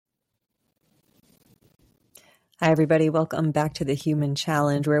Hi, everybody. Welcome back to the Human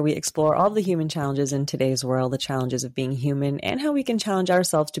Challenge, where we explore all the human challenges in today's world, the challenges of being human, and how we can challenge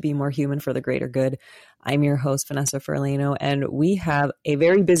ourselves to be more human for the greater good. I'm your host, Vanessa Ferlano, and we have a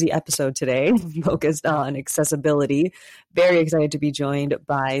very busy episode today focused on accessibility. Very excited to be joined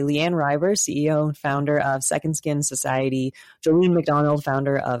by Leanne River, CEO and founder of Second Skin Society, Jolene McDonald,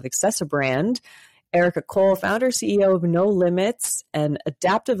 founder of Accessibrand, Erica Cole, founder, CEO of No Limits, an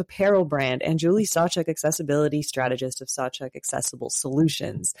adaptive apparel brand, and Julie Sawchuk, accessibility strategist of Sawchuk Accessible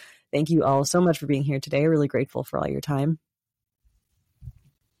Solutions. Thank you all so much for being here today. Really grateful for all your time.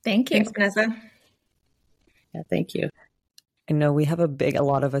 Thank you. Thanks, Vanessa. Yeah, thank you. I know we have a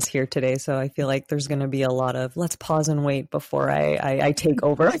lot of us here today, so I feel like there's going to be a lot of let's pause and wait before I take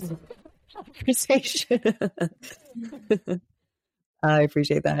over conversation. I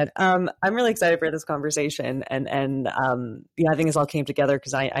appreciate that. I'm really excited for this conversation, and I think this all came together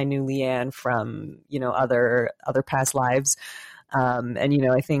because I knew Leanne from other past lives, and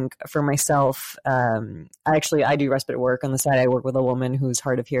I think for myself, I do respite work on the side. I work with a woman who's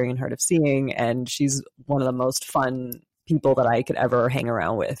hard of hearing and hard of seeing, and she's one of the most fun people that I could ever hang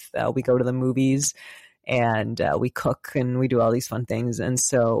around with. We go to the movies, and we cook, and we do all these fun things, and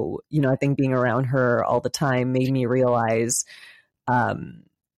so I think being around her all the time made me realize how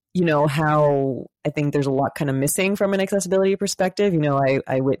I think there's a lot kind of missing from an accessibility perspective.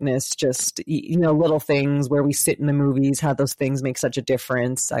 I witnessed just, little things where we sit in the movies, how those things make such a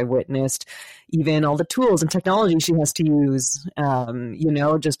difference. I witnessed even all the tools and technology she has to use,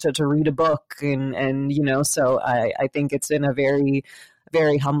 just to read a book. And so I think it's been a very,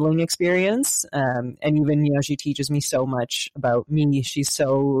 very humbling experience. And even, she teaches me so much about me. She's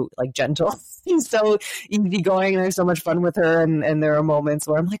so gentle. She's so easygoing, and there's so much fun with her. And there are moments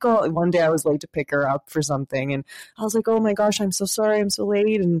where I'm like, oh, one day I was late to pick her up for something, and I was like, oh my gosh, I'm so sorry, I'm so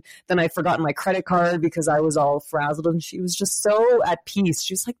late. And then I'd forgotten my credit card because I was all frazzled, and she was just so at peace.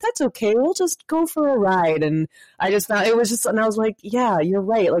 She was like, that's okay, we'll just go for a ride. And I just found it was just, and I was like, yeah, you're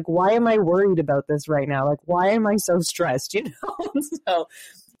right. Why am I worried about this right now? Why am I so stressed? So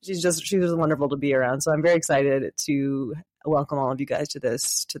she was wonderful to be around. So I'm very excited to welcome all of you guys to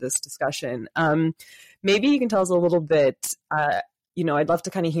this discussion. Maybe you can tell us a little bit, I'd love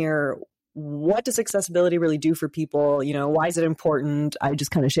to kind of hear, what does accessibility really do for people? Why is it important? I just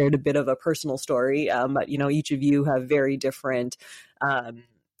kind of shared a bit of a personal story, but each of you have very different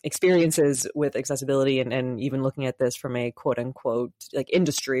experiences with accessibility, and even looking at this from a quote unquote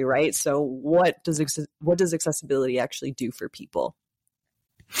industry, right? So what does accessibility actually do for people?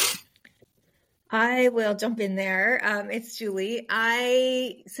 I will jump in there. It's Julie.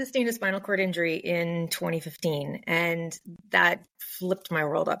 I sustained a spinal cord injury in 2015, and that flipped my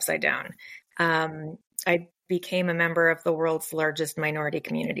world upside down. I became a member of the world's largest minority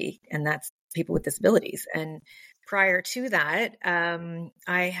community, and that's people with disabilities. And prior to that,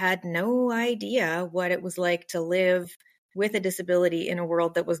 I had no idea what it was like to live with a disability in a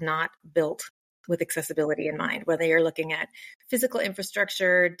world that was not built with accessibility in mind, whether you're looking at physical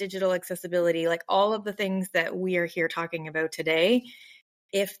infrastructure, digital accessibility, all of the things that we are here talking about today.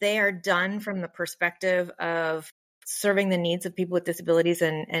 If they are done from the perspective of serving the needs of people with disabilities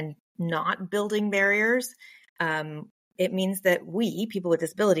and not building barriers, it means that we, people with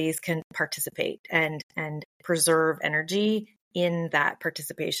disabilities, can participate and preserve energy in that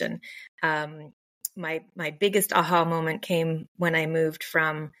participation. My biggest aha moment came when I moved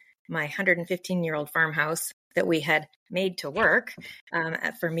from my 115-year-old farmhouse that we had made to work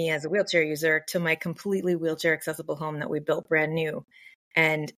for me as a wheelchair user to my completely wheelchair accessible home that we built brand new.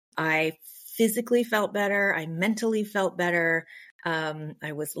 And I physically felt better. I mentally felt better.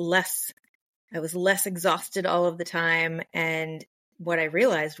 I was less exhausted all of the time. And what I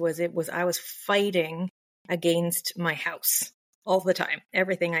realized was I was fighting against my house all the time,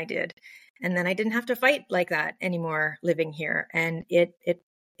 everything I did. And then I didn't have to fight like that anymore living here. And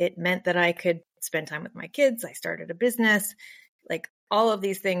it meant that I could spend time with my kids. I started a business. All of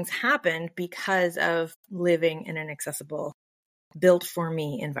these things happened because of living in an accessible, built for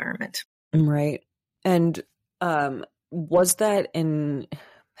me environment. Right. And how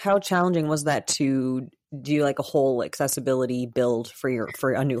challenging was that to do a whole accessibility build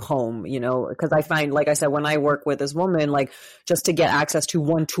for a new home, because I find, like I said, when I work with this woman, just to get access to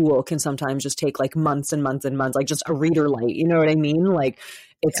one tool can sometimes just take months and months and months, just a reader light, you know what I mean?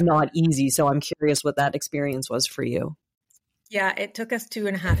 It's not easy. So I'm curious what that experience was for you. Yeah, it took us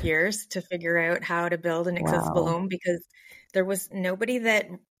 2.5 years to figure out how to build an accessible home, because there was nobody that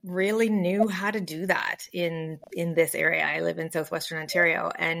really knew how to do that in this area. I live in southwestern Ontario,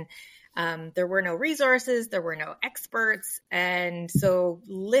 and There were no resources, there were no experts. And so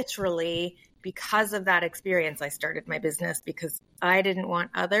literally, because of that experience, I started my business because I didn't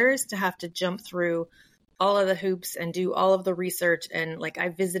want others to have to jump through all of the hoops and do all of the research. And like, I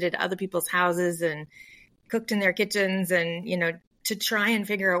visited other people's houses and cooked in their kitchens and, to try and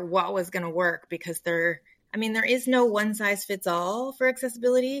figure out what was going to work, because there is no one size fits all for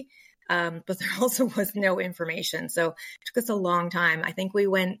accessibility. But there also was no information. So it took us a long time. I think we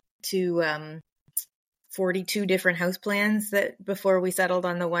went to 42 different house plans before we settled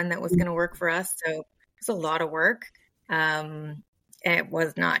on the one that was going to work for us. So it was a lot of work. And it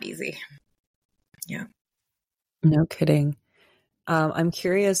was not easy. Yeah. No kidding. I'm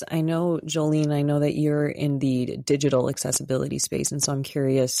curious. I know, Jolene, I know that you're in the digital accessibility space. And so I'm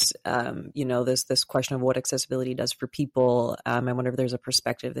curious, this question of what accessibility does for people. I wonder if there's a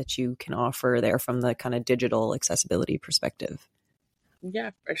perspective that you can offer there from the kind of digital accessibility perspective.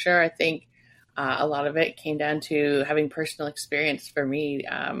 Yeah, for sure. I think a lot of it came down to having personal experience for me.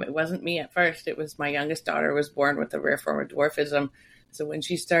 It wasn't me at first. It was my youngest daughter was born with a rare form of dwarfism. So when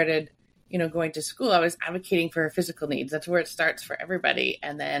she started going to school, I was advocating for her physical needs. That's where it starts for everybody.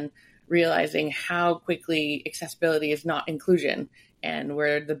 And then realizing how quickly accessibility is not inclusion and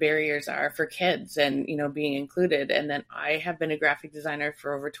where the barriers are for kids and, being included. And then I have been a graphic designer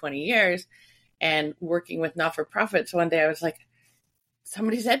for over 20 years and working with not-for-profits. One day I was like,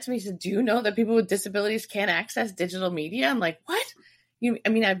 somebody said to me, do you know that people with disabilities can't access digital media? I'm like, what?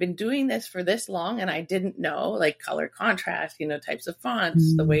 I've been doing this for this long and I didn't know, like color contrast, types of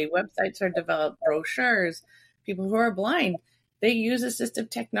fonts, the way websites are developed, brochures, people who are blind, they use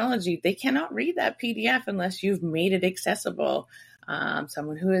assistive technology. They cannot read that PDF unless you've made it accessible.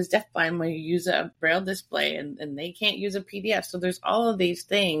 Someone who is deafblind will use a braille display and they can't use a PDF. So there's all of these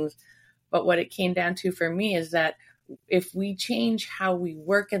things. But what it came down to for me is that if we change how we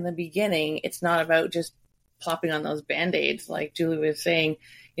work in the beginning, it's not about just plopping on those Band-Aids, like Julie was saying,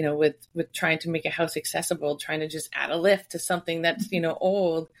 with trying to make a house accessible, trying to just add a lift to something that's,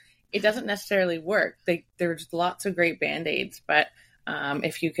 old, it doesn't necessarily work. There's lots of great Band-Aids, but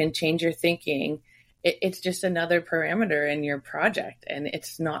if you can change your thinking, it's just another parameter in your project. And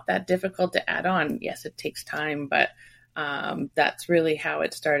it's not that difficult to add on. Yes, it takes time, but that's really how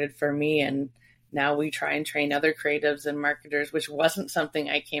it started for me. And now we try and train other creatives and marketers, which wasn't something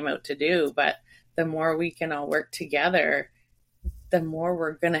I came out to do, but the more we can all work together, the more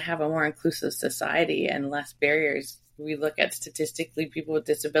we're going to have a more inclusive society and less barriers. We look at statistically, people with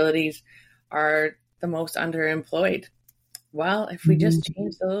disabilities are the most underemployed. Well, if we just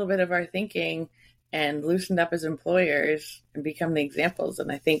changed a little bit of our thinking and loosened up as employers and become the examples,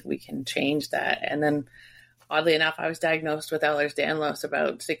 and I think we can change that. And then, oddly enough, I was diagnosed with Ehlers-Danlos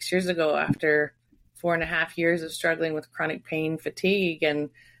about 6 years ago after 4.5 years of struggling with chronic pain, fatigue. And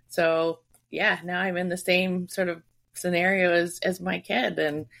so, yeah, now I'm in the same sort of scenario as my kid.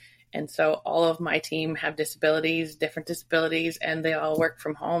 And so all of my team have disabilities, different disabilities, and they all work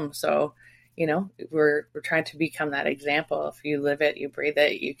from home. So, we're trying to become that example. If you live it, you breathe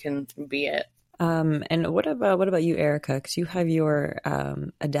it, you can be it. And what about you, Erica? Because you have your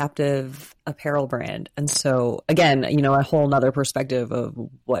adaptive apparel brand. And so again, a whole nother perspective of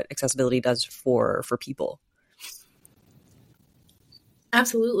what accessibility does for people.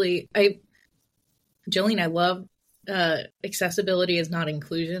 Absolutely. Jolene, I love accessibility is not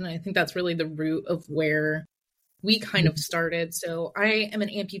inclusion. I think that's really the root of where we kind of started. So I am an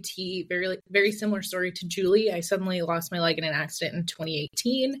amputee, very, very similar story to Julie. I suddenly lost my leg in an accident in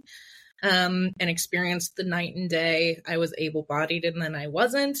 2018 and experienced the night and day. I was able-bodied and then I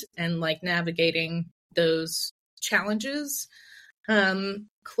wasn't, and like navigating those challenges.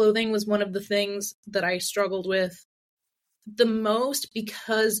 Clothing was one of the things that I struggled with the most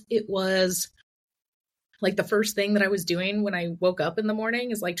because it was like the first thing that I was doing when I woke up in the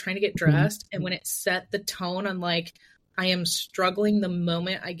morning is like trying to get dressed. And when it set the tone on like, I am struggling the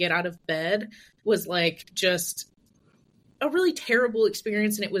moment I get out of bed was like just a really terrible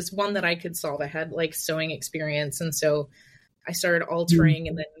experience. And it was one that I could solve. I had like sewing experience. And so I started altering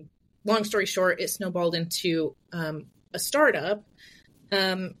and then long story short, it snowballed into a startup.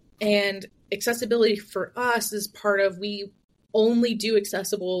 And accessibility for us is part of, we only do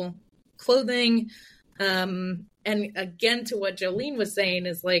accessible clothing. And again, to what Jolene was saying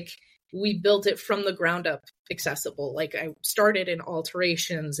is like, we built it from the ground up accessible. Like I started in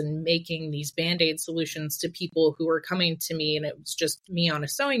alterations and making these Band-Aid solutions to people who were coming to me and it was just me on a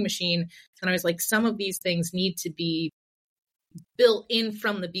sewing machine. And I was like, some of these things need to be built in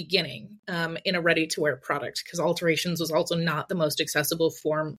from the beginning in a ready-to-wear product, because alterations was also not the most accessible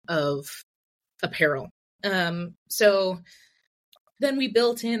form of apparel. So then we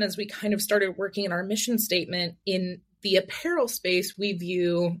built in, as we kind of started working in our mission statement, in the apparel space, we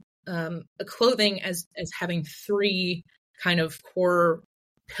view clothing as having three kind of core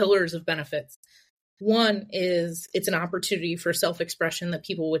pillars of benefits. One is it's an opportunity for self-expression that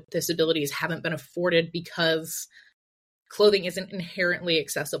people with disabilities haven't been afforded because clothing isn't inherently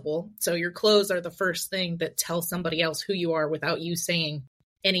accessible. So your clothes are the first thing that tell somebody else who you are without you saying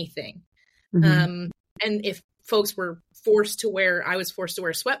anything. Mm-hmm. And if folks were I was forced to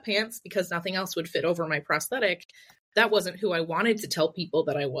wear sweatpants because nothing else would fit over my prosthetic, that wasn't who I wanted to tell people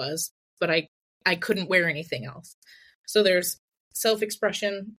that I was, but I couldn't wear anything else. So there's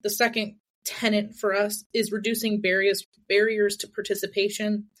self-expression. The second tenet for us is reducing barriers to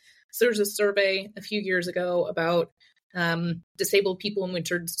participation. So there's a survey a few years ago about disabled people in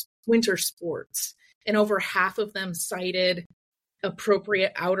winter sports, and over half of them cited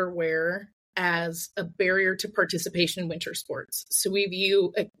appropriate outerwear as a barrier to participation in winter sports. So we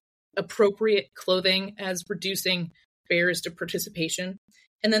view appropriate clothing as reducing barriers to participation.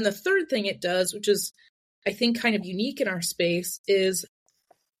 And then the third thing it does, which is I think kind of unique in our space, is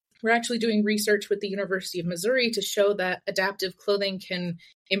we're actually doing research with the University of Missouri to show that adaptive clothing can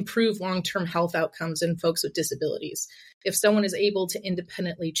improve long-term health outcomes in folks with disabilities. If someone is able to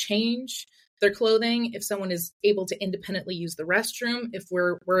independently change their clothing, if someone is able to independently use the restroom, if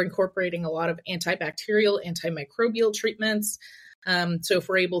we're incorporating a lot of antibacterial, antimicrobial treatments. So if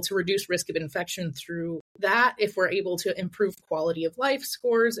we're able to reduce risk of infection through that, if we're able to improve quality of life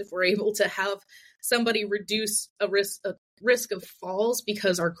scores, if we're able to have somebody reduce a risk of falls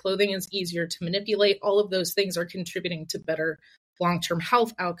because our clothing is easier to manipulate, all of those things are contributing to better long-term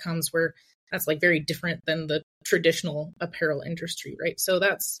health outcomes, where that's like very different than the traditional apparel industry, right? So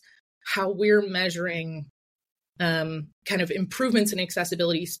that's how we're measuring kind of improvements in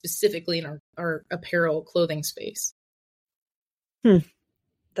accessibility specifically in our apparel clothing space.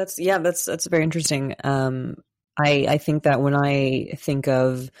 That's very interesting. I think that when I think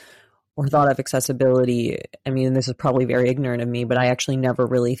of or thought of accessibility, I mean, this is probably very ignorant of me, but I actually never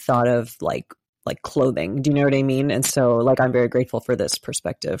really thought of like clothing. Do you know what I mean? And so like, I'm very grateful for this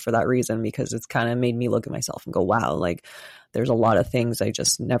perspective for that reason, because it's kind of made me look at myself and go, wow, like there's a lot of things I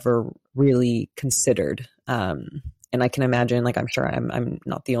just never really considered. And I can imagine, like, I'm sure I'm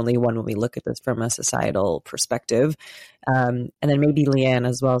not the only one when we look at this from a societal perspective. And then maybe Leanne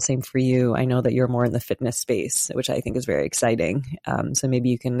as well, same for you. I know that you're more in the fitness space, which I think is very exciting. So maybe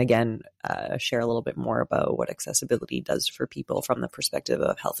you can, again, share a little bit more about what accessibility does for people from the perspective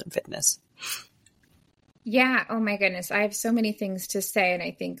of health and fitness. Yeah. Oh my goodness. I have so many things to say. And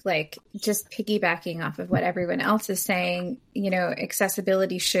I think like just piggybacking off of what everyone else is saying,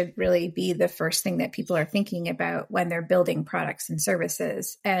 accessibility should really be the first thing that people are thinking about when they're building products and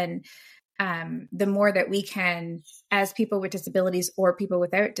services. And the more that we can, as people with disabilities or people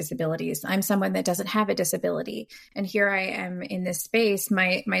without disabilities, I'm someone that doesn't have a disability. And here I am in this space.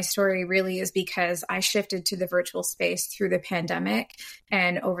 My story really is because I shifted to the virtual space through the pandemic.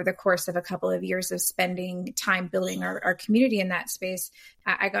 And over the course of a couple of years of spending time building our community in that space,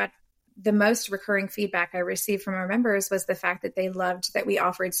 I got the most recurring feedback I received from our members was the fact that they loved that we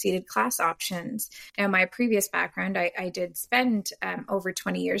offered seated class options. Now, my previous background, I did spend over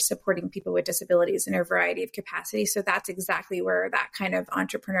 20 years supporting people with disabilities in a variety of capacities. So that's exactly where that kind of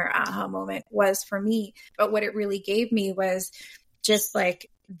entrepreneur aha moment was for me. But what it really gave me was just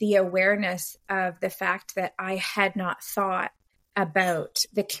like the awareness of the fact that I had not thought about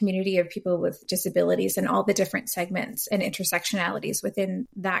the community of people with disabilities and all the different segments and intersectionalities within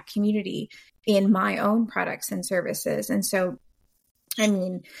that community in my own products and services. And so, I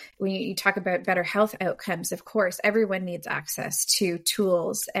mean, when you talk about better health outcomes, of course, everyone needs access to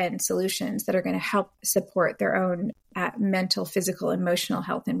tools and solutions that are going to help support their own mental, physical, emotional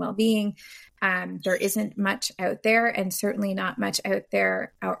health and well-being. There isn't much out there, and certainly not much out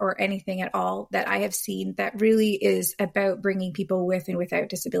there or anything at all that I have seen that really is about bringing people with and without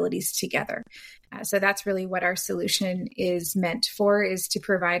disabilities together. So that's really what our solution is meant for, is to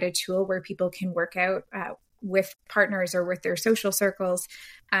provide a tool where people can work out with partners or with their social circles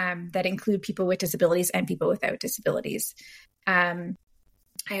that include people with disabilities and people without disabilities.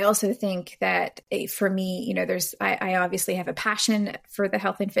 I also think that for me, I obviously have a passion for the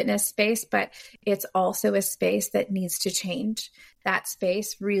health and fitness space, but it's also a space that needs to change. That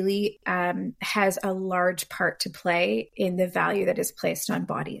space really has a large part to play in the value that is placed on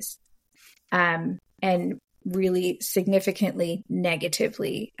bodies, and really significantly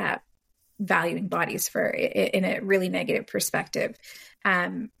negatively valuing bodies in a really negative perspective.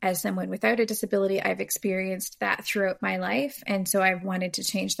 As someone without a disability, I've experienced that throughout my life. And so I've wanted to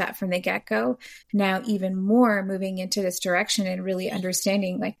change that from the get-go. Now, even more moving into this direction and really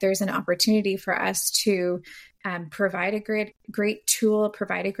understanding like there's an opportunity for us to provide a great tool,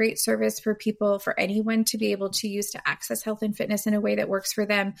 provide a great service for people, for anyone to be able to use to access health and fitness in a way that works for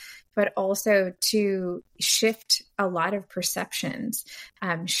them, but also to shift a lot of perceptions,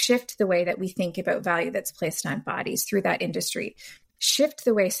 shift the way that we think about value that's placed on bodies through that industry, shift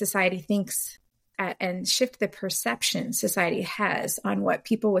the way society thinks and shift the perception society has on what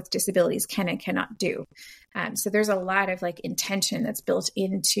people with disabilities can and cannot do. So there's a lot of like intention that's built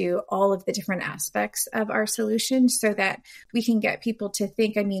into all of the different aspects of our solution so that we can get people to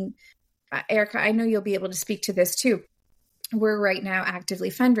think. I mean, Erica, I know you'll be able to speak to this too. We're right now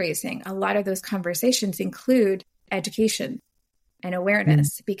actively fundraising. A lot of those conversations include education and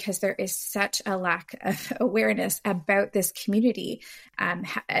awareness, because there is such a lack of awareness about this community,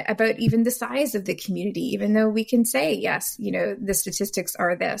 about even the size of the community. Even though we can say, yes, you know, the statistics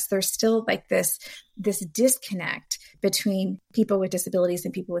are this, there's still like this disconnect between people with disabilities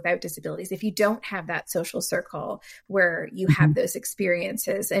and people without disabilities. If you don't have that social circle where you have those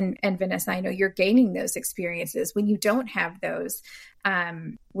experiences, and Vanessa, I know you're gaining those experiences. When you don't have those,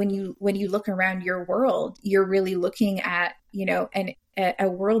 when you look around your world, you're really looking at, you know, a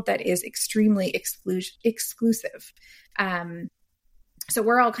world that is extremely exclusive. So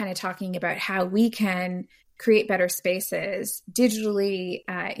we're all kind of talking about how we can create better spaces digitally,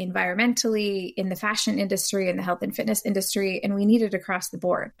 environmentally, in the fashion industry, in the health and fitness industry, and we need it across the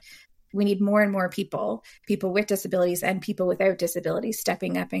board. We need more and more people with disabilities and people without disabilities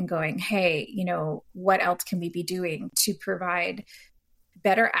stepping up and going, hey, you know, what else can we be doing to provide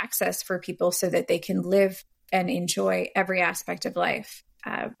better access for people so that they can live and enjoy every aspect of life,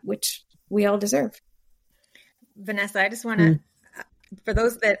 which we all deserve. Vanessa, I just want to, for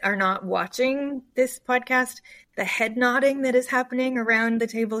those that are not watching this podcast, the head nodding that is happening around the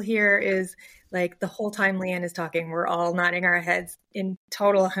table here is like the whole time Leanne is talking, we're all nodding our heads in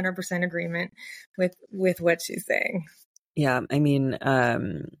total 100% agreement with what she's saying. Yeah, I mean, I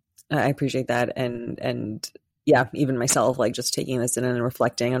appreciate that. And yeah, even myself, like just taking this in and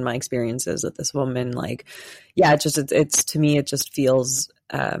reflecting on my experiences with this woman, like, yeah, it's to me, it just feels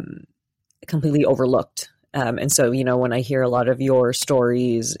completely overlooked. And so, you know, when I hear a lot of your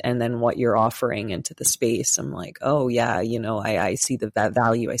stories and then what you're offering into the space, I'm like, oh yeah, you know, I see that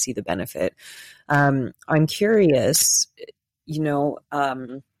value, I see the benefit. I'm curious, you know,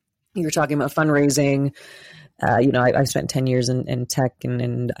 you're talking about fundraising. You know, I've spent 10 years in tech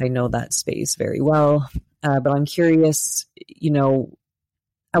and I know that space very well. But I'm curious, you know,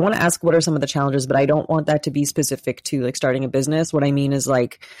 I want to ask what are some of the challenges, but I don't want that to be specific to like starting a business. What I mean is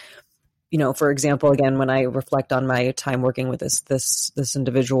like, you know, for example, again, when I reflect on my time working with this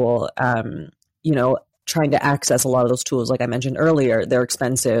individual, you know, trying to access a lot of those tools, like I mentioned earlier, they're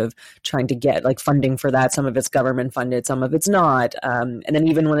expensive, trying to get like funding for that. Some of it's government funded, some of it's not. And then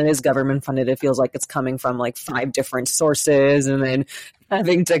even when it is government funded, it feels like it's coming from like 5 different sources and then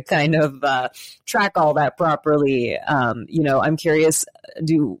having to kind of track all that properly. You know, I'm curious,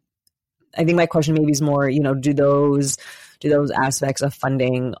 I think my question maybe is more, you know, do those aspects of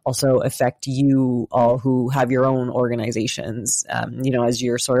funding also affect you all who have your own organizations, you know, as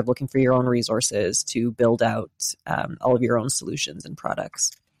you're sort of looking for your own resources to build out all of your own solutions and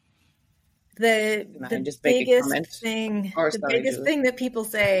products? The biggest thing that people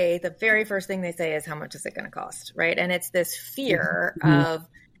say, the very first thing they say is, how much is it going to cost? Right. And it's this fear of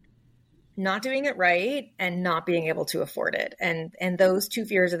not doing it right and not being able to afford it. And those 2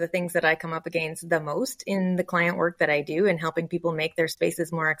 fears are the things that I come up against the most in the client work that I do and helping people make their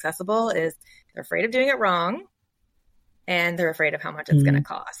spaces more accessible. Is they're afraid of doing it wrong and they're afraid of how much it's going to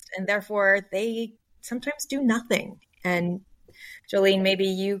cost. And therefore they sometimes do nothing. And Jolene, maybe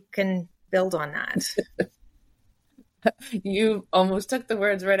you can build on that. You almost took the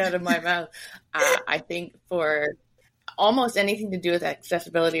words right out of my mouth. I think for almost anything to do with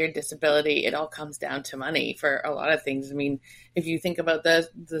accessibility or disability, it all comes down to money for a lot of things. I mean, if you think about the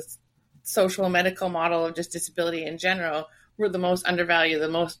social medical model of just disability in general, we're the most undervalued, the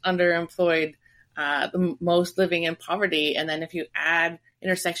most underemployed, the most living in poverty. And then if you add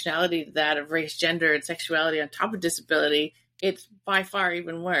intersectionality to that of race, gender, and sexuality on top of disability, it's by far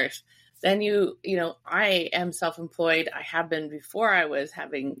even worse. Then you know, I am self-employed. I have been before I was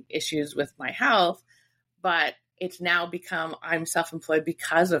having issues with my health, but it's now become I'm self-employed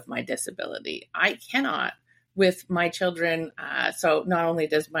because of my disability. I cannot with my children. So not only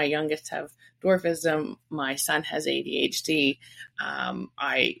does my youngest have dwarfism, my son has ADHD.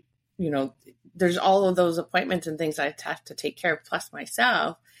 You know, there's all of those appointments and things I have to take care of, plus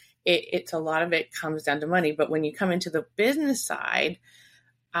myself. It's a lot of it comes down to money. But when you come into the business side,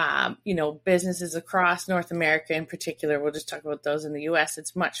 businesses across North America in particular, we'll just talk about those in the US,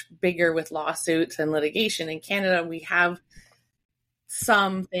 it's much bigger with lawsuits and litigation. In Canada, we have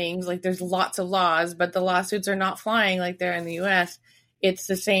some things, like there's lots of laws, but the lawsuits are not flying like they're in the US. It's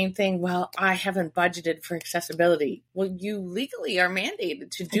the same thing. Well, I haven't budgeted for accessibility. Well, you legally are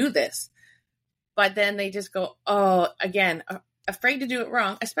mandated to do this. But then they just go, again, afraid to do it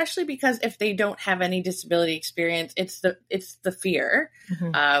wrong, especially because if they don't have any disability experience, it's the fear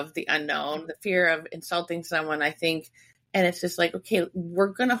of the unknown, the fear of insulting someone, I think. And it's just like, okay,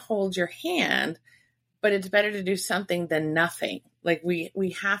 we're going to hold your hand, but it's better to do something than nothing. Like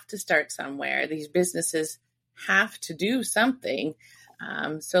we have to start somewhere. These businesses have to do something.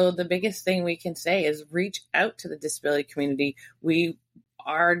 So the biggest thing we can say is reach out to the disability community.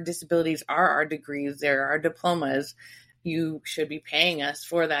 Our disabilities are our degrees. They're our diplomas. You should be paying us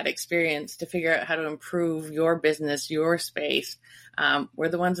for that experience to figure out how to improve your business, your space. We're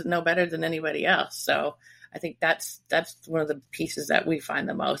the ones that know better than anybody else. So I think that's one of the pieces that we find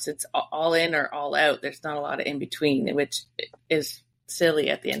the most. It's all in or all out. There's not a lot of in between, which is silly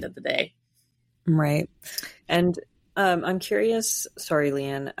at the end of the day. Right. And I'm curious, sorry,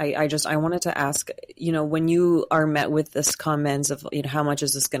 Leanne, I wanted to ask, when you are met with this comments of, how much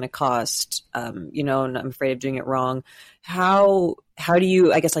is this going to cost, and I'm afraid of doing it wrong. How do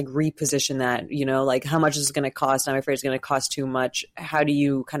you, I guess, like reposition that, like how much is it going to cost? I'm afraid it's going to cost too much. How do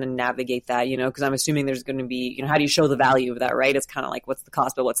you kind of navigate that, because I'm assuming there's going to be, how do you show the value of that, right? It's kind of like, what's the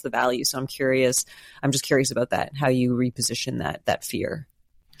cost, but what's the value? So I'm just curious about that, how you reposition that fear.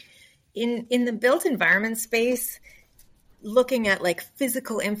 In the built environment space, looking at like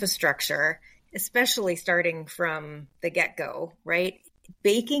physical infrastructure, especially starting from the get-go, right?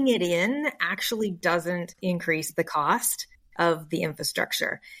 Baking it in actually doesn't increase the cost of the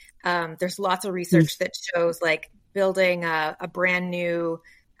infrastructure. There's lots of research that shows like building a brand new,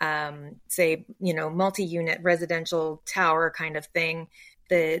 say, multi-unit residential tower kind of thing.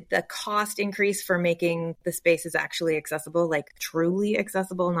 The cost increase for making the spaces actually accessible, like truly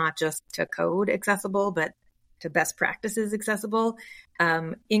accessible, not just to code accessible, but to best practices accessible,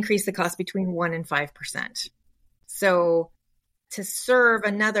 increase the cost between 1% and 5%. So to serve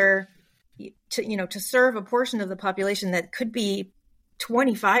to serve a portion of the population that could be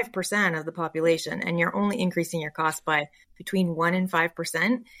 25% of the population, and you're only increasing your cost by between 1% and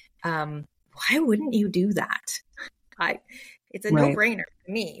 5%, why wouldn't you do that? It's a no-brainer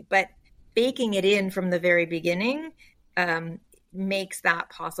to me, but baking it in from the very beginning, makes that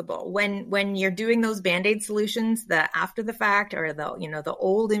possible. When you're doing those Band-Aid solutions, the after the fact or the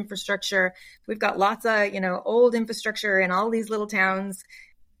old infrastructure, we've got lots of, old infrastructure in all these little towns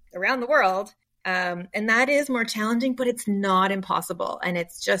around the world. And that is more challenging, but it's not impossible. And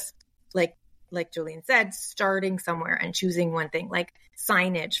it's just like Jolene said, starting somewhere and choosing one thing, like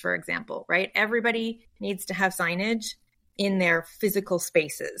signage, for example, right? Everybody needs to have signage in their physical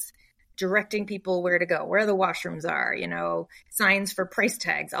spaces, directing people where to go, where the washrooms are, signs for price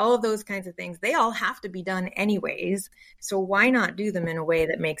tags, all of those kinds of things. They all have to be done anyways. So why not do them in a way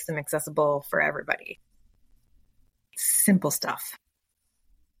that makes them accessible for everybody? Simple stuff.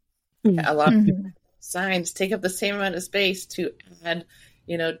 Yeah, a lot of signs take up the same amount of space to add,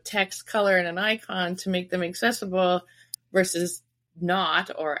 text, color, and an icon to make them accessible versus not,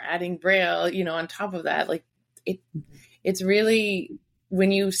 or adding Braille, on top of that. Like it's really,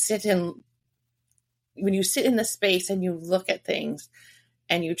 when you sit in the space and you look at things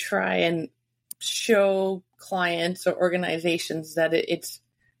and you try and show clients or organizations that it's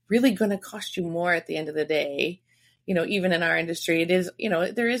really going to cost you more at the end of the day, even in our industry, it is,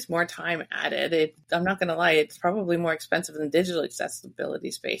 there is more time added. I'm not going to lie, it's probably more expensive than digital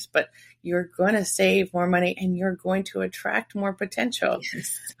accessibility space, but you're going to save more money and you're going to attract more potential.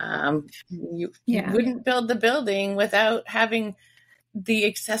 Yes. You wouldn't build the building without having the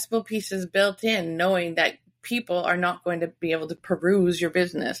accessible pieces built in, knowing that people are not going to be able to peruse your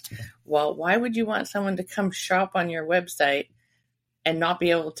business. Well, why would you want someone to come shop on your website and not be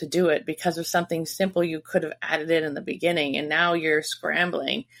able to do it because of something simple you could have added in the beginning, and now you're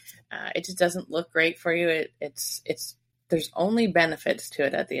scrambling? It just doesn't look great for you. It's there's only benefits to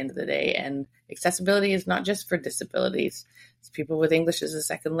it at the end of the day, and accessibility is not just for disabilities. It's people with English as a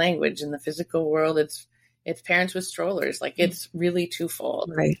second language. In the physical world, it's parents with strollers. Like, it's really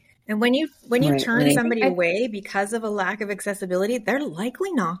twofold. Right. And when you turn somebody away because of a lack of accessibility, they're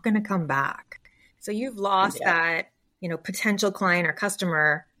likely not going to come back. So you've lost that, potential client or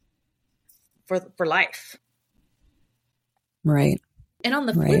customer for life. Right. And on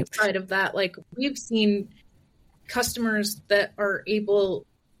the flip side of that, like we've seen customers that are able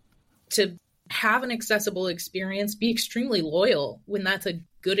to have an accessible experience be extremely loyal when that's a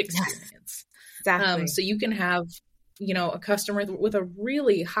good experience. Yes, exactly. So you can have, a customer with a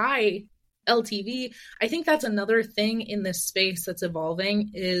really high LTV. I think that's another thing in this space that's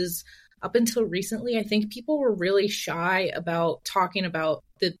evolving is up until recently, I think people were really shy about talking about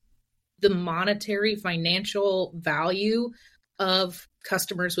the monetary financial value of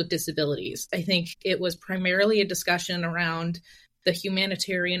customers with disabilities. I think it was primarily a discussion around the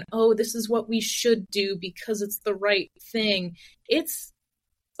humanitarian, this is what we should do because it's the right thing. It's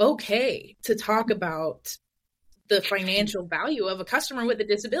okay to talk about the financial value of a customer with a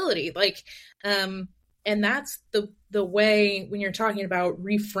disability. And that's the way when you're talking about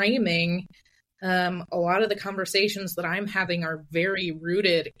reframing, a lot of the conversations that I'm having are very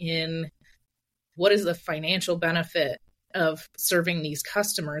rooted in what is the financial benefit of serving these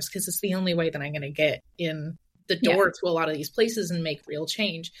customers, because it's the only way that I'm going to get in the door to a lot of these places and make real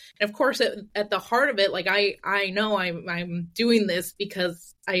change. And of course, at the heart of it, like I know I'm doing this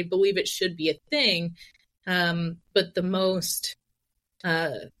because I believe it should be a thing. But the most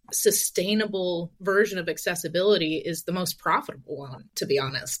sustainable version of accessibility is the most profitable one, to be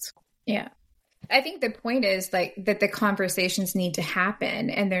honest. Yeah. I think the point is like that the conversations need to happen,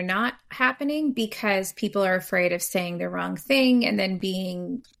 and they're not happening because people are afraid of saying the wrong thing and then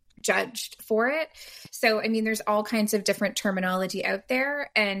being judged for it. So, I mean, there's all kinds of different terminology out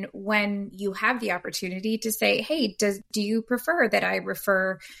there. And when you have the opportunity to say, hey, do you prefer that I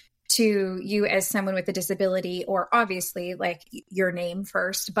refer to you as someone with a disability, or obviously like your name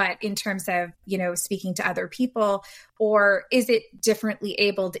first, but in terms of, speaking to other people, or is it differently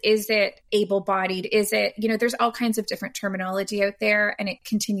abled? Is it able-bodied? Is it, there's all kinds of different terminology out there, and it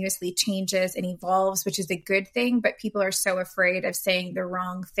continuously changes and evolves, which is a good thing. But people are so afraid of saying the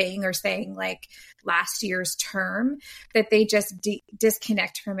wrong thing or saying like last year's term that they just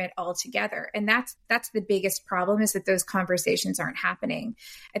disconnect from it altogether. And that's the biggest problem, is that those conversations aren't happening.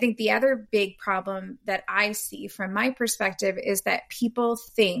 I think the other big problem that I see from my perspective is that people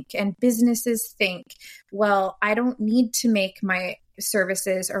think, and businesses think, well, I don't need to make my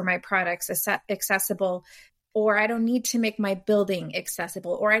services or my products accessible, or I don't need to make my building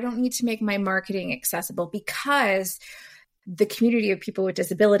accessible, or I don't need to make my marketing accessible because the community of people with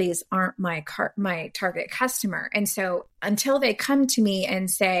disabilities aren't my target customer. And so until they come to me and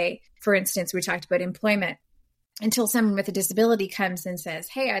say, for instance, we talked about employment, until someone with a disability comes and says,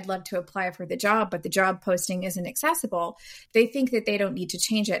 hey, I'd love to apply for the job, but the job posting isn't accessible, they think that they don't need to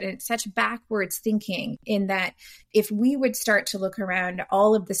change it. And it's such backwards thinking, in that if we would start to look around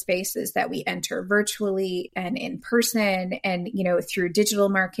all of the spaces that we enter virtually and in person and, through digital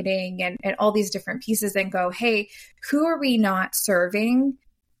marketing and all these different pieces, and go, hey, who are we not serving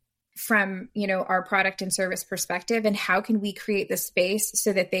from, our product and service perspective, and how can we create the space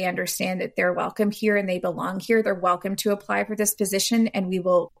so that they understand that they're welcome here and they belong here. They're welcome to apply for this position, and we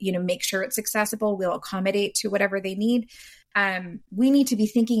will, make sure it's accessible. We'll accommodate to whatever they need. We need to be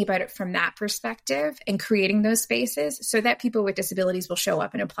thinking about it from that perspective and creating those spaces so that people with disabilities will show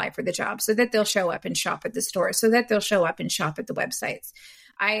up and apply for the job, so that they'll show up and shop at the store, so that they'll show up and shop at the websites.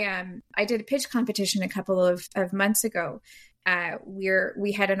 I did a pitch competition a couple of months ago.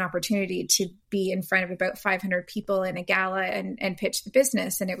 We had an opportunity to be in front of about 500 people in a gala and pitch the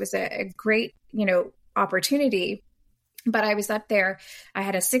business. And it was a great, opportunity. But I was up there, I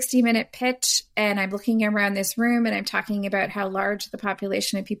had a 60-minute pitch, and I'm looking around this room and I'm talking about how large the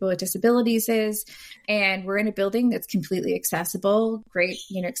population of people with disabilities is. And we're in a building that's completely accessible, great,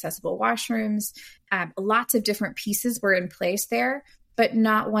 accessible washrooms, lots of different pieces were in place there, but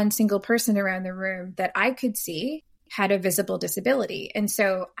not one single person around the room that I could see had a visible disability. And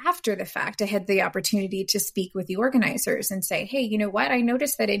so after the fact, I had the opportunity to speak with the organizers and say, hey, you know what? I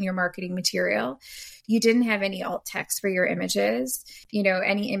noticed that in your marketing material, you didn't have any alt text for your images,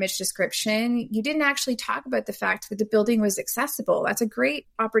 any image description. You didn't actually talk about the fact that the building was accessible. That's a great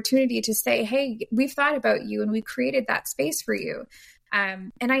opportunity to say, hey, we've thought about you and we created that space for you.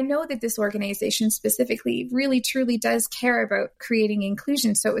 And I know that this organization specifically really, truly does care about creating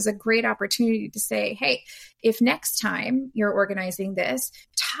inclusion. So it was a great opportunity to say, hey, if next time you're organizing this,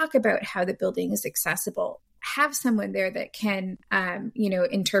 talk about how the building is accessible. Have someone there that can,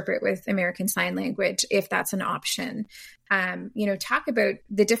 interpret with American Sign Language if that's an option. Talk about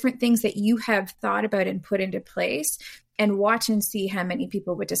the different things that you have thought about and put into place, and watch and see how many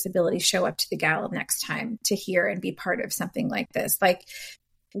people with disabilities show up to the gala next time to hear and be part of something like this. Like,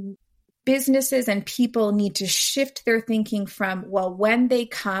 businesses and people need to shift their thinking from, well, when they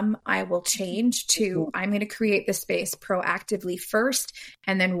come, I will change, to I'm going to create the space proactively first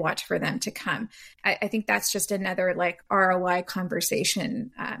and then watch for them to come. I think that's just another like ROI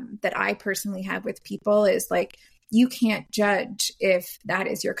conversation that I personally have with people, is like, you can't judge if that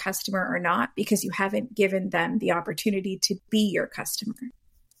is your customer or not because you haven't given them the opportunity to be your customer.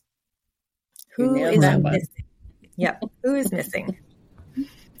 Who is missing? Yep. Who is missing?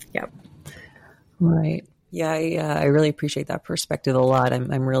 Yep. Right. Yeah, I really appreciate that perspective a lot.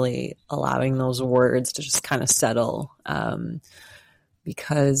 I'm really allowing those words to just kind of settle,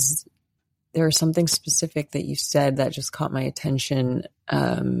 because there was something specific that you said that just caught my attention.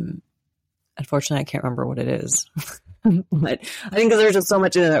 Unfortunately, I can't remember what it is, but I think there's just so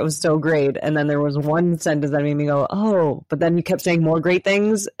much in it that was so great. And then there was one sentence that made me go, oh, but then you kept saying more great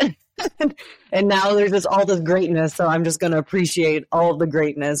things. And now there's just all this greatness. So I'm just going to appreciate all of the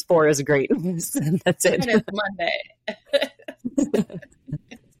greatness for his greatness. And that's it. It's Monday.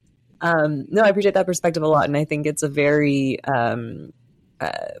 No, I appreciate that perspective a lot. And I think it's a very,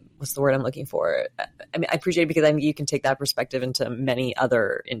 what's the word I'm looking for? I mean, I appreciate it because I think you can take that perspective into many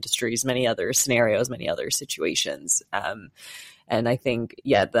other industries, many other scenarios, many other situations. And I think,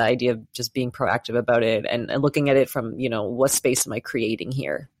 yeah, the idea of just being proactive about it and looking at it from, what space am I creating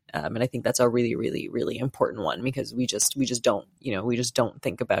here? And I think that's a really, really, really important one, because we just don't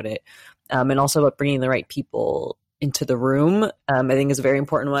think about it. And also about bringing the right people into the room. I think is a very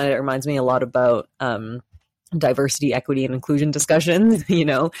important one. It reminds me a lot about, diversity, equity, and inclusion discussions.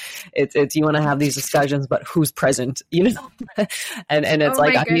 It's you want to have these discussions, but who's present, and it's oh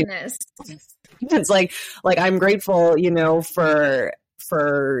my goodness. It's like I'm grateful, for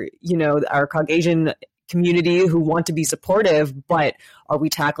our Caucasian community who want to be supportive, but are we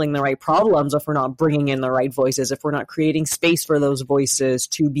tackling the right problems if we're not bringing in the right voices, if we're not creating space for those voices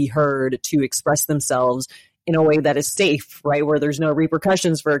to be heard, to express themselves in a way that is safe, right? Where there's no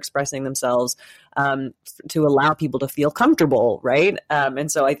repercussions for expressing themselves, to allow people to feel comfortable, right?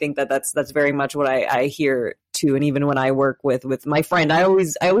 And so I think that's very much what I hear too. And even when I work with my friend, I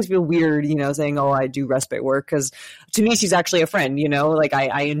always feel weird, saying, oh, I do respite work, because to me, she's actually a friend, like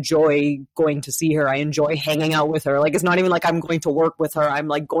I enjoy going to see her. I enjoy hanging out with her. Like, it's not even like I'm going to work with her. I'm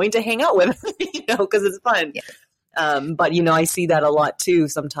like going to hang out with her, because it's fun. Yeah. But, I see that a lot too.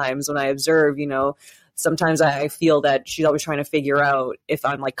 Sometimes when I observe, sometimes I feel that she's always trying to figure out if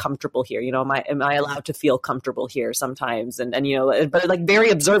I'm like comfortable here, am I allowed to feel comfortable here sometimes? And but like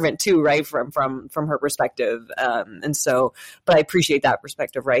very observant too, right? From her perspective. And so, but I appreciate that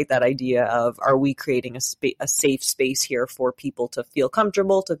perspective, right? That idea of, are we creating a safe space here for people to feel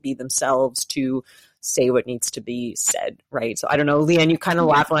comfortable, to be themselves, to say what needs to be said, right? So I don't know, Leanne, you kind of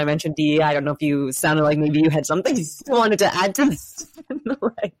laughed when I mentioned DEI. I don't know if you sounded like maybe you had something you wanted to add to this.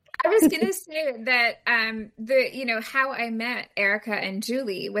 I was going to say that how I met Erica and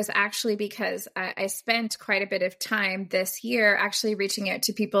Julie was actually because I spent quite a bit of time this year actually reaching out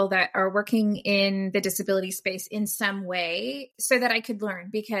to people that are working in the disability space in some way so that I could learn,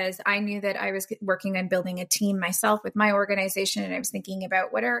 because I knew that I was working on building a team myself with my organization. And I was thinking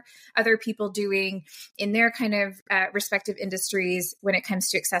about what are other people doing in their kind of respective industries when it comes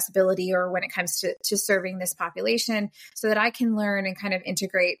to accessibility or when it comes to serving this population, so that I can learn and kind of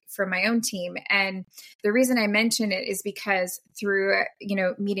integrate for my own team. And the reason I mention it is because through,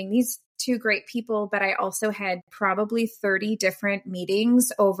 meeting these two great people, but I also had probably 30 different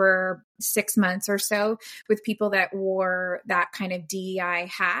meetings over 6 months or so with people that wore that kind of DEI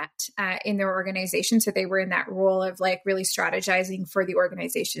hat in their organization. So they were in that role of like really strategizing for the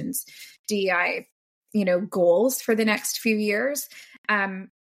organization's DEI, goals for the next few years.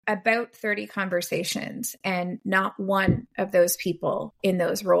 About 30 conversations, and not one of those people in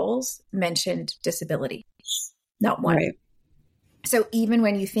those roles mentioned disability. Not one. Right. So even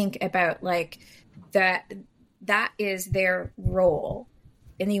when you think about like that is their role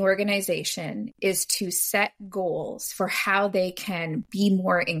in the organization, is to set goals for how they can be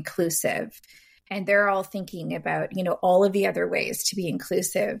more inclusive. And they're all thinking about, all of the other ways to be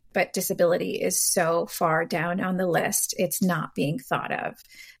inclusive, but disability is so far down on the list. It's not being thought of.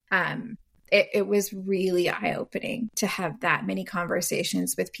 It was really eye-opening to have that many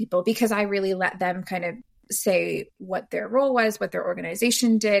conversations with people, because I really let them kind of say what their role was, what their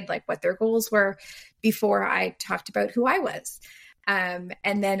organization did, like what their goals were, before I talked about who I was. And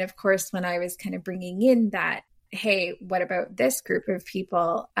then, of course, when I was kind of bringing in that, hey, what about this group of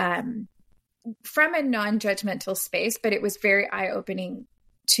people? From a non-judgmental space, but it was very eye-opening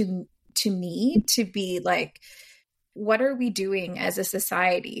to me to be like, what are we doing as a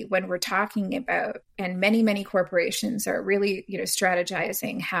society when we're talking about, and many, many corporations are really,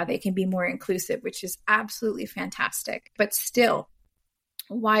 strategizing how they can be more inclusive, which is absolutely fantastic. But still,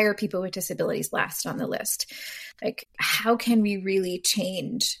 why are people with disabilities last on the list? Like, how can we really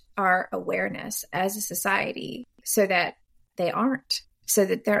change our awareness as a society so that they aren't, so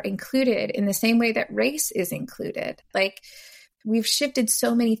that they're included in the same way that race is included? Like, we've shifted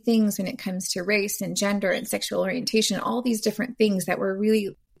so many things when it comes to race and gender and sexual orientation, all these different ththings that we're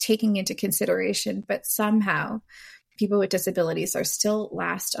really taking into consideration, but somehow people with disabilities are still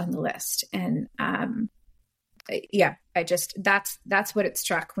last on the list. And that's what it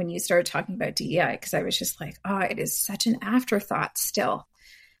struck when you started talking about DEI, because I was just like, oh, it is such an afterthought still.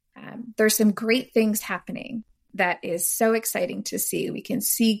 There's some great things happening that is so exciting to see. We can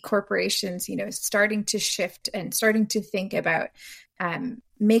see corporations, starting to shift and starting to think about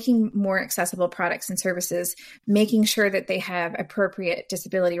making more accessible products and services, making sure that they have appropriate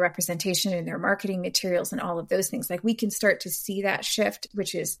disability representation in their marketing materials and all of those things. Like, we can start to see that shift,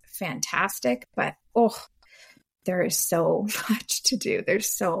 which is fantastic, but there is so much to do.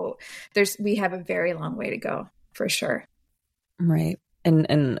 We have a very long way to go, for sure. Right.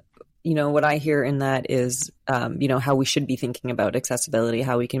 And what I hear in that is, how we should be thinking about accessibility,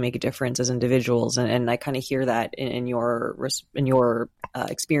 how we can make a difference as individuals. And I kind of hear that in your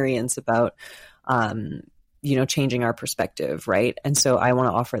experience about, changing our perspective. Right. And so I want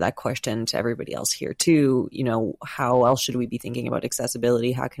to offer that question to everybody else here too. How else should we be thinking about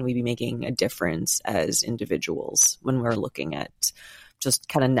accessibility? How can we be making a difference as individuals when we're looking at just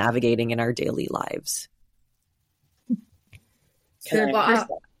kind of navigating in our daily lives? Jolene,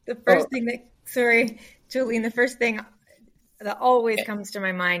 the first thing that always comes to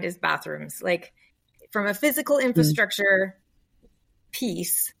my mind is bathrooms. Like, from a physical infrastructure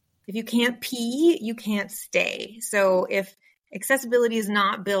piece, if you can't pee, you can't stay. So if accessibility is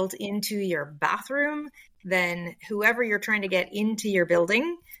not built into your bathroom, then whoever you're trying to get into your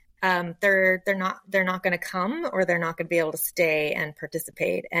building, they're not going to come, or they're not going to be able to stay and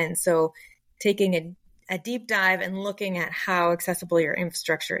participate. And so taking a deep dive and looking at how accessible your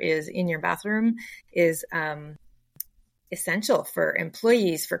infrastructure is in your bathroom is essential for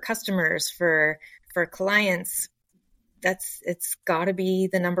employees, for customers, for clients. It's got to be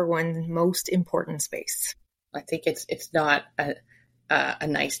the number one most important space. I think it's not a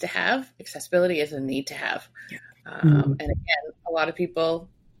nice to have. Accessibility is a need to have. Yeah. And again, a lot of people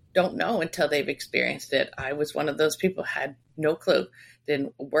don't know until they've experienced it. I was one of those people, had no clue,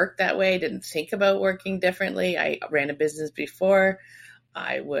 didn't work that way, didn't think about working differently. I ran a business before.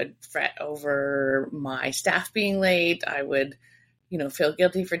 I would fret over my staff being late. I would, feel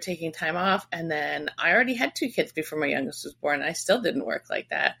guilty for taking time off. And then I already had 2 kids before my youngest was born. I still didn't work like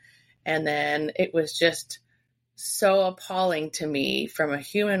that. And then it was just so appalling to me from a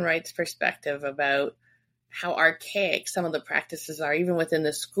human rights perspective about how archaic some of the practices are, even within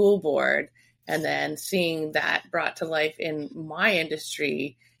the school board. And then seeing that brought to life in my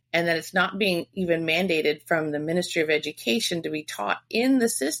industry, and that it's not being even mandated from the Ministry of Education to be taught in the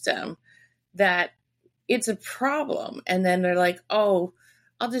system, that it's a problem. And then they're like, oh,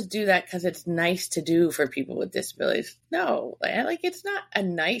 I'll just do that because it's nice to do for people with disabilities. No, it's not a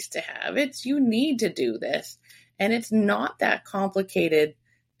nice to have. It's, you need to do this. And it's not that complicated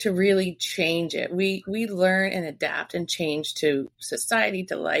to really change it. We learn and adapt and change to society,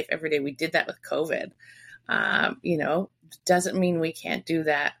 to life every day. We did that with COVID. Doesn't mean we can't do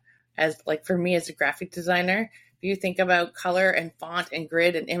that. As like, for me as a graphic designer, if you think about color and font and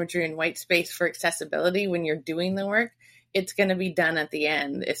grid and imagery and white space for accessibility when you're doing the work, it's going to be done at the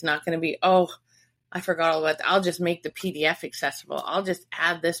end. It's not going to be, oh, I forgot all about that. I'll just make the PDF accessible. I'll just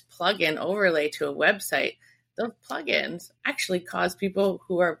add this plugin overlay to a website. Those plugins actually cause people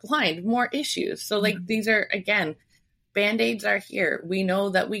who are blind more issues. So these are, again, Band-Aids are here. We know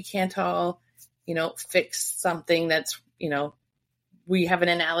that we can't all, fix something that's, we have an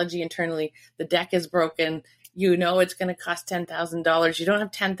analogy internally. The deck is broken. It's going to cost $10,000. You don't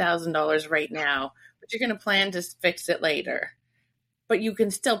have $10,000 right now, but you're going to plan to fix it later. But you can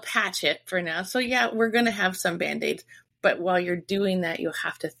still patch it for now. So yeah, we're going to have some Band-Aids. But while you're doing that, you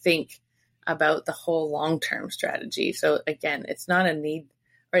have to think about the whole long-term strategy. So again, it's not a need,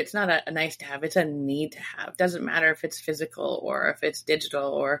 or it's not a nice to have, it's a need to have. Doesn't matter if it's physical or if it's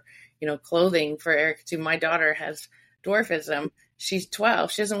digital or, clothing. For Eric too, my daughter has dwarfism. She's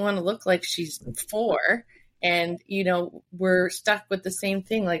 12. She doesn't want to look like she's 4. And, we're stuck with the same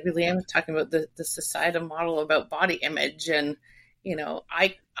thing. Like Leanne was talking about the societal model about body image. And,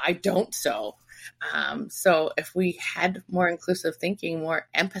 I don't so. So if we had more inclusive thinking, more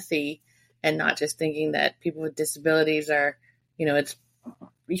empathy, and not just thinking that people with disabilities are, you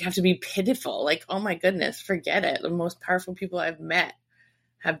have to be pitiful. Like, oh my goodness, forget it. The most powerful people I've met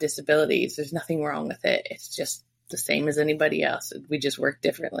have disabilities. There's nothing wrong with it. It's just the same as anybody else. We just work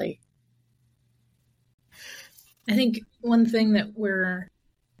differently. I think one thing that we're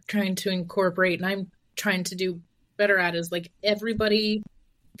trying to incorporate, and I'm trying to do better at, is like everybody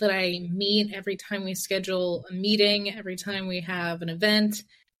that I meet, every time we schedule a meeting, every time we have an event,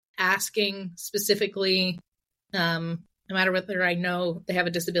 asking specifically, no matter whether I know they have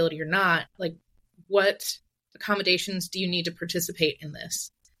a disability or not, like, what accommodations do you need to participate in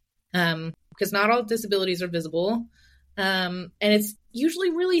this? Because not all disabilities are visible. And it's usually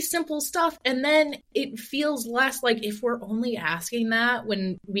really simple stuff. And then it feels less like if we're only asking that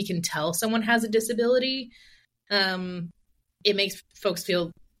when we can tell someone has a disability, it makes folks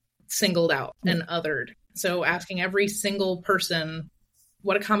feel singled out and othered. So asking every single person,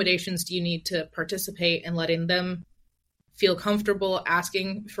 what accommodations do you need to participate, and letting them feel comfortable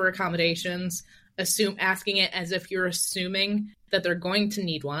asking for accommodations, asking it as if you're assuming that they're going to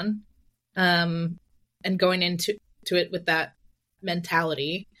need one, and going into it with that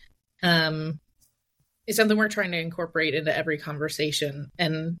mentality, is something we're trying to incorporate into every conversation.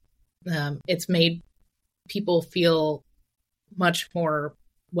 And it's made people feel much more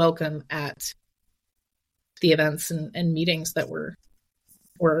welcome at the events and meetings that we're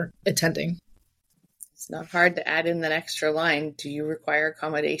attending. It's not hard to add in that extra line. Do you require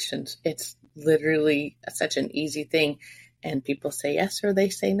accommodations? It's literally such an easy thing. And people say yes or they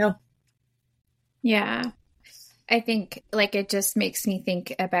say no. Yeah. I think like it just makes me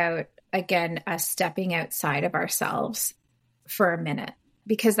think about, again, us stepping outside of ourselves for a minute,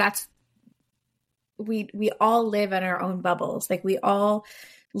 because we all live in our own bubbles. Like we all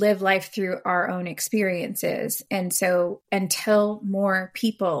live life through our own experiences. And so until more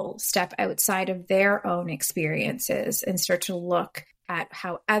people step outside of their own experiences and start to look at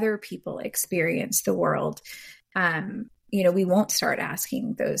how other people experience the world, we won't start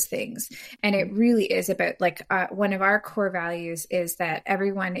asking those things. And it really is about one of our core values is that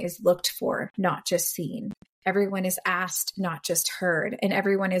everyone is looked for, not just seen. Everyone is asked, not just heard, and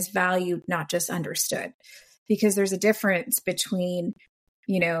everyone is valued, not just understood. Because there's a difference between,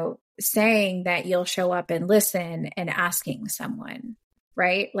 saying that you'll show up and listen and asking someone,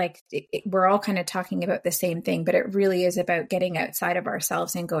 right? Like we're all kind of talking about the same thing, but it really is about getting outside of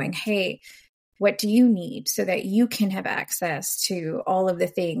ourselves and going, hey, what do you need so that you can have access to all of the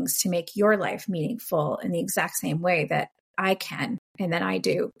things to make your life meaningful in the exact same way that I can and that I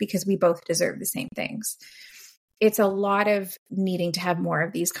do, because we both deserve the same things. It's a lot of needing to have more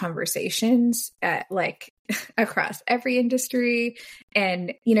of these conversations across every industry,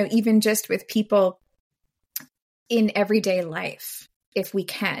 and, even just with people in everyday life, if we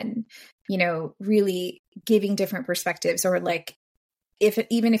can, really giving different perspectives, or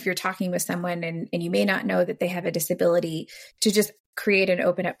even if you're talking with someone and you may not know that they have a disability, to just create and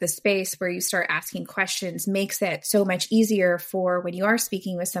open up the space where you start asking questions makes it so much easier for when you are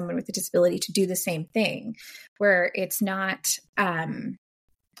speaking with someone with a disability to do the same thing, where it's not,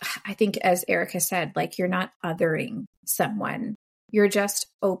 I think as Erica said, you're not othering someone. You're just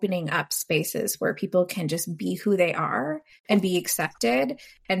opening up spaces where people can just be who they are and be accepted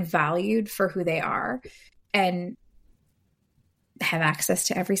and valued for who they are, and have access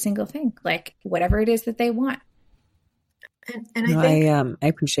to every single thing, whatever it is that they want. And I think I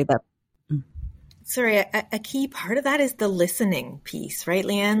appreciate that. Sorry, a key part of that is the listening piece, right,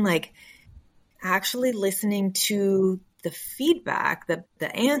 Leanne? Actually listening to the feedback,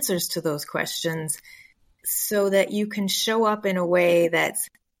 the answers to those questions, so that you can show up in a way that's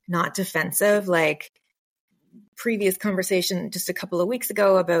not defensive. Previous conversation just a couple of weeks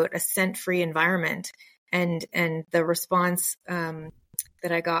ago about a scent-free environment. And the response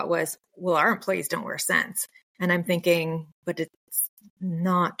that I got was, well, our employees don't wear scents. And I'm thinking, but it's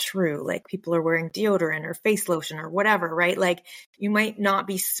not true. People are wearing deodorant or face lotion or whatever, right? You might not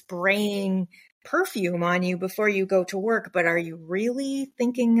be spraying perfume on you before you go to work, but are you really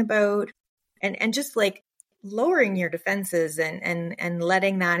thinking about, and just lowering your defenses and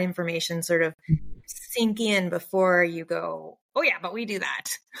letting that information sort of sink in before you go, oh yeah, but we do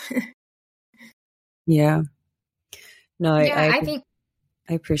that. Yeah. No, I think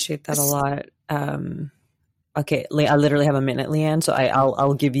I appreciate that a lot. Okay, I literally have a minute, Leanne, so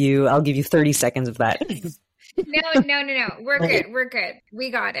I'll give you 30 seconds of that. No. We're good. We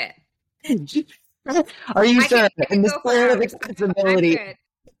got it. Are you sure? In the spirit of accessibility.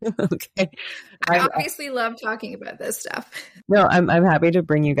 Okay. I obviously love talking about this stuff. No, I'm happy to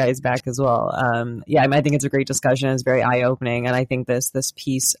bring you guys back as well. I think it's a great discussion. It's very eye-opening, and I think this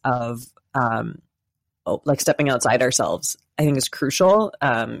piece of like stepping outside ourselves, I think is crucial.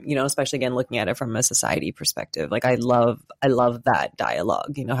 Especially again, looking at it from a society perspective. Like I love that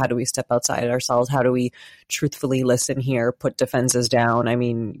dialogue. How do we step outside ourselves? How do we truthfully listen here, put defenses down? I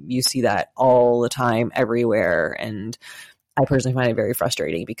mean, you see that all the time everywhere. And I personally find it very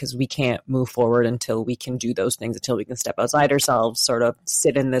frustrating because we can't move forward until we can do those things, until we can step outside ourselves, sort of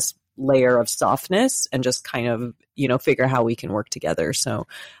sit in this layer of softness and just kind of, figure out how we can work together. So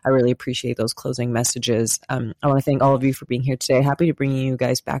I really appreciate those closing messages. I want to thank all of you for being here today. Happy to bring you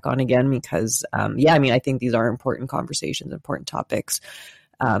guys back on again because, I think these are important conversations, important topics.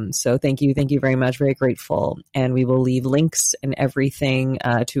 So thank you very much. Very grateful. And we will leave links and everything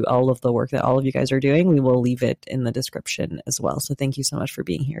to all of the work that all of you guys are doing. We will leave it in the description as well. So thank you so much for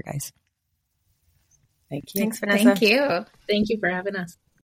being here, guys. Thank you. Thanks, Vanessa. Thank you. Thank you for having us.